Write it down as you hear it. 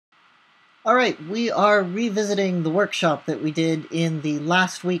All right, we are revisiting the workshop that we did in the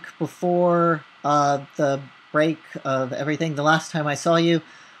last week before the break of everything, the last time I saw you.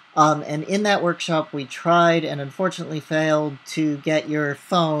 And in that workshop, we tried and unfortunately failed to get your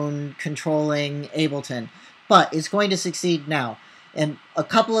phone controlling Ableton, but it's going to succeed now. And a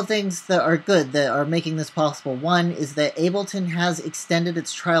couple of things that are good that are making this possible. One is that Ableton has extended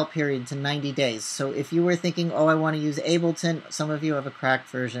its trial period to 90 days. So if you were thinking, oh, I want to use Ableton, some of you have a cracked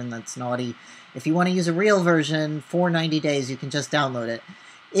version that's naughty. If you want to use a real version for 90 days, you can just download it.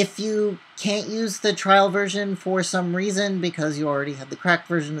 If you can't use the trial version for some reason because you already had the cracked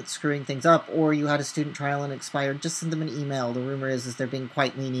version that's screwing things up, or you had a student trial and it expired, just send them an email. The rumor is they're being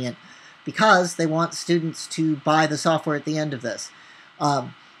quite lenient because they want students to buy the software at the end of this.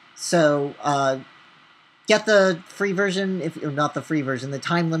 Get the free version, or not the free version, the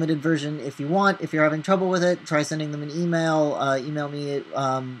time-limited version if you want. If you're having trouble with it, try sending them an email. Email me,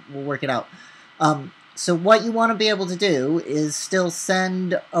 we'll work it out. So what you want to be able to do is still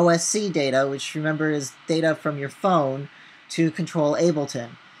send OSC data, which remember is data from your phone, to control Ableton.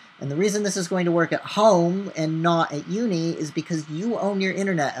 And the reason this is going to work at home and not at uni is because you own your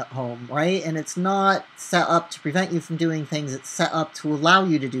internet at home, right? And it's not set up to prevent you from doing things, it's set up to allow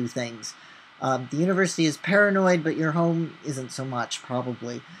you to do things. The university is paranoid, but your home isn't so much,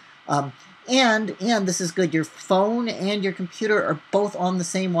 probably. And this is good, your phone and your computer are both on the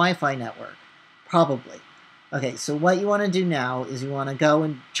same Wi-Fi network. Probably. Okay, so what you want to do now is you want to go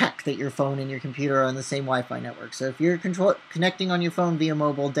and check that your phone and your computer are on the same Wi-Fi network. So if you're connecting on your phone via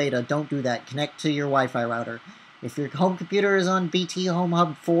mobile data, don't do that. Connect to your Wi-Fi router. If your home computer is on BT Home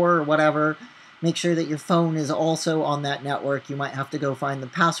Hub 4 or whatever, make sure that your phone is also on that network. You might have to go find the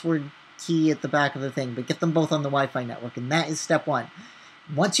password key at the back of the thing, but get them both on the Wi-Fi network, and that is step one.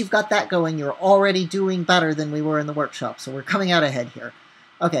 Once you've got that going, you're already doing better than we were in the workshop, so we're coming out ahead here.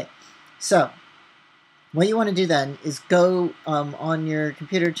 Okay, so what you want to do then is go on your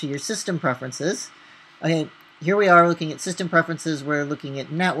computer to your system preferences. Okay, here we are looking at system preferences. We're looking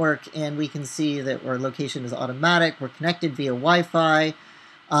at network, and we can see that our location is automatic. We're connected via Wi-Fi.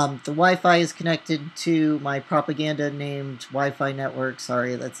 The Wi-Fi is connected to my propaganda named Wi-Fi network.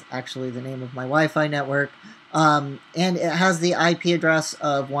 Sorry, that's actually the name of my Wi-Fi network. And it has the IP address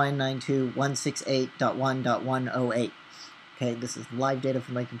of 192.168.1.108. Okay, this is live data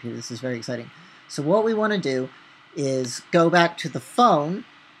from my computer. This is very exciting. So what we want to do is go back to the phone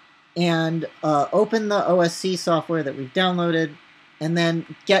and open the OSC software that we've downloaded and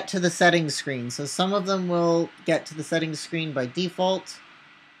then get to the settings screen. So some of them will get to the settings screen by default.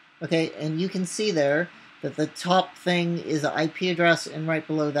 Okay, and you can see there that the top thing is an IP address and right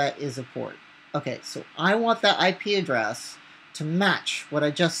below that is a port. Okay, so I want that IP address to match what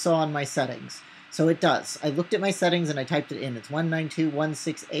I just saw in my settings. So it does. I looked at my settings and I typed it in. It's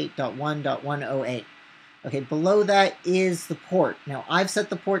 192.168.1.108. Okay, below that is the port. Now, I've set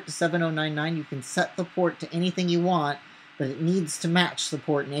the port to 7099. You can set the port to anything you want, but it needs to match the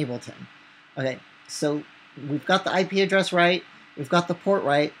port in Ableton. Okay, so we've got the IP address right. We've got the port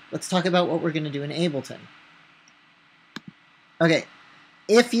right. Let's talk about what we're going to do in Ableton. Okay,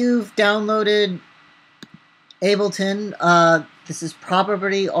 if you've downloaded Ableton, this is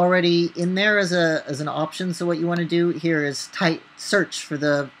probably already in there as an option. So what you want to do here is search for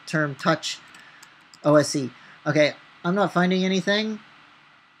the term Touch OSC. Okay, I'm not finding anything.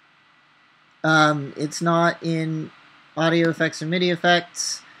 It's not in audio effects or MIDI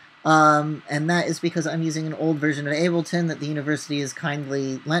effects. And that is because I'm using an old version of Ableton that the university has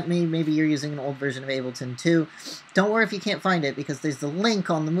kindly lent me. Maybe you're using an old version of Ableton too. Don't worry if you can't find it, because there's the link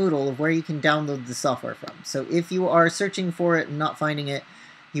on the Moodle of where you can download the software from. So if you are searching for it and not finding it,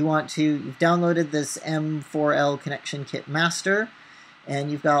 you've downloaded this M4L Connection Kit Master,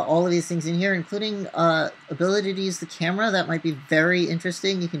 and you've got all of these things in here, including ability to use the camera. That might be very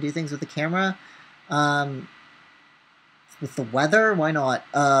interesting. You can do things with the camera. With the weather, why not?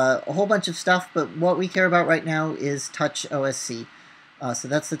 A whole bunch of stuff, but what we care about right now is Touch OSC. So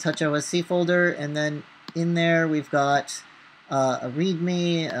that's the Touch OSC folder, and then in there we've got a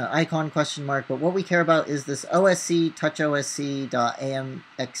README, icon question mark, but what we care about is this OSC,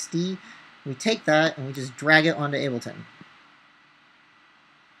 touchosc.amxd. We take that and we just drag it onto Ableton.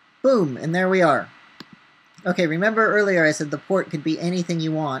 Boom, and there we are. Okay, remember earlier I said the port could be anything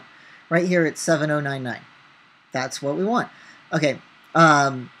you want. Right here it's 7099. That's what we want. Okay.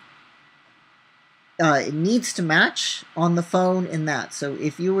 It needs to match on the phone in that. So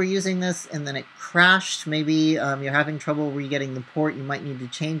if you were using this and then it crashed, maybe you're having trouble re-getting the port, you might need to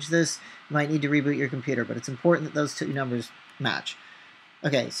change this. You might need to reboot your computer, but it's important that those two numbers match.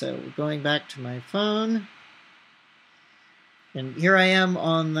 Okay, so going back to my phone. And here I am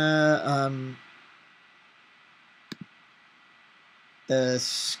on the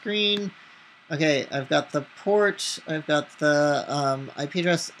screen. Okay, I've got the port, I've got the IP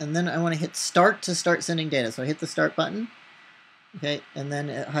address, and then I want to hit start to start sending data. So I hit the start button. Okay, and then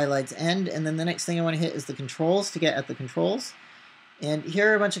it highlights end, and then the next thing I want to hit is the controls to get at the controls. And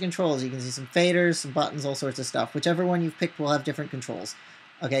here are a bunch of controls. You can see some faders, some buttons, all sorts of stuff. Whichever one you've picked will have different controls.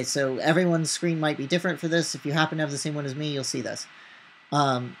 Okay, so everyone's screen might be different for this. If you happen to have the same one as me, you'll see this.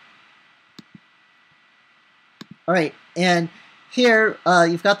 All right, and here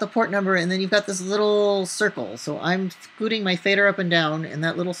you've got the port number, and then you've got this little circle. So I'm scooting my fader up and down, and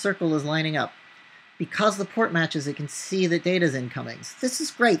that little circle is lining up. Because the port matches, it can see that data is incoming. So this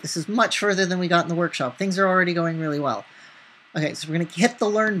is great. This is much further than we got in the workshop. Things are already going really well. Okay, so we're going to hit the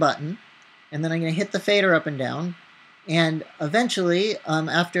learn button, and then I'm going to hit the fader up and down, and eventually,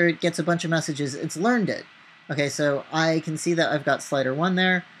 after it gets a bunch of messages, it's learned it. Okay, so I can see that I've got slider 1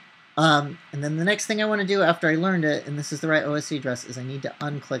 there, and then the next thing I want to do after I learned it, and this is the right OSC address, is I need to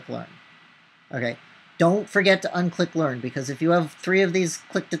unclick learn. Okay, don't forget to unclick learn, because if you have 3 of these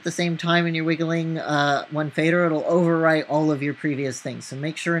clicked at the same time and you're wiggling one fader, it'll overwrite all of your previous things, so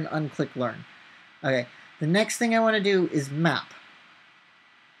make sure and unclick learn. Okay. The next thing I want to do is map.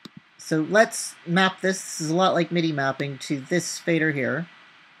 So let's map this. This is a lot like MIDI mapping to this fader here.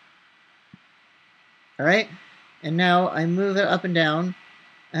 All right, and now I move it up and down,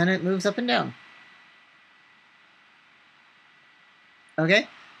 and it moves up and down. Okay,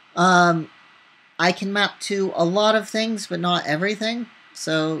 I can map to a lot of things, but not everything.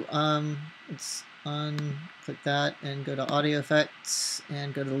 So let's unclick that and go to audio effects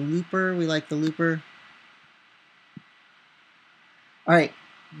and go to the looper. We like the looper. All right,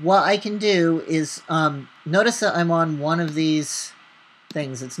 what I can do is, notice that I'm on one of these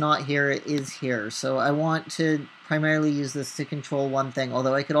things. It's not here, it is here. So I want to primarily use this to control one thing,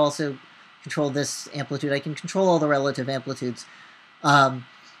 although I could also control this amplitude. I can control all the relative amplitudes, but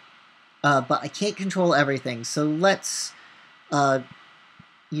I can't control everything. So let's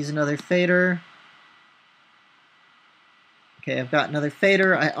use another fader. Okay, I've got another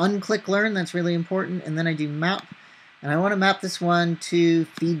fader. I unclick learn, that's really important, and then I do map. And I want to map this one to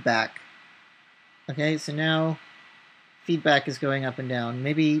feedback. Okay, so now feedback is going up and down.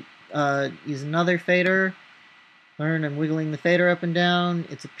 Maybe use another fader. Learn, I'm wiggling the fader up and down.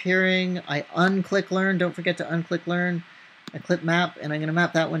 It's appearing. I unclick learn. Don't forget to unclick learn. I click map, and I'm going to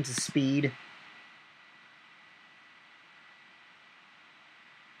map that one to speed.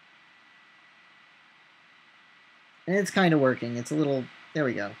 And it's kind of working. It's a little... There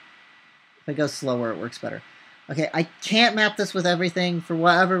we go. If I go slower, it works better. Okay, I can't map this with everything. For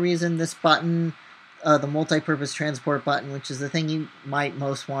whatever reason, this button, the multi-purpose transport button, which is the thing you might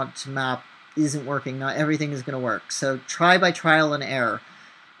most want to map, isn't working. Not everything is going to work. So try by trial and error.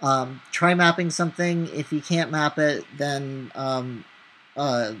 Try mapping something. If you can't map it, then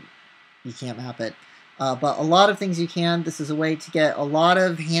you can't map it. But a lot of things you can. This is a way to get a lot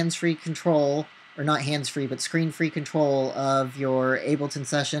of hands-free control, or not hands-free, but screen-free control of your Ableton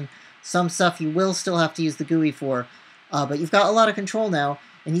session. Some stuff you will still have to use the GUI for, but you've got a lot of control now,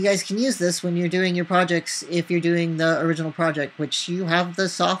 and you guys can use this when you're doing your projects if you're doing the original project, which you have the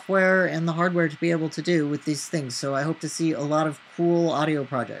software and the hardware to be able to do with these things, so I hope to see a lot of cool audio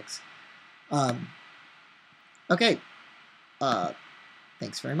projects. Okay,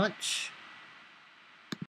 thanks very much.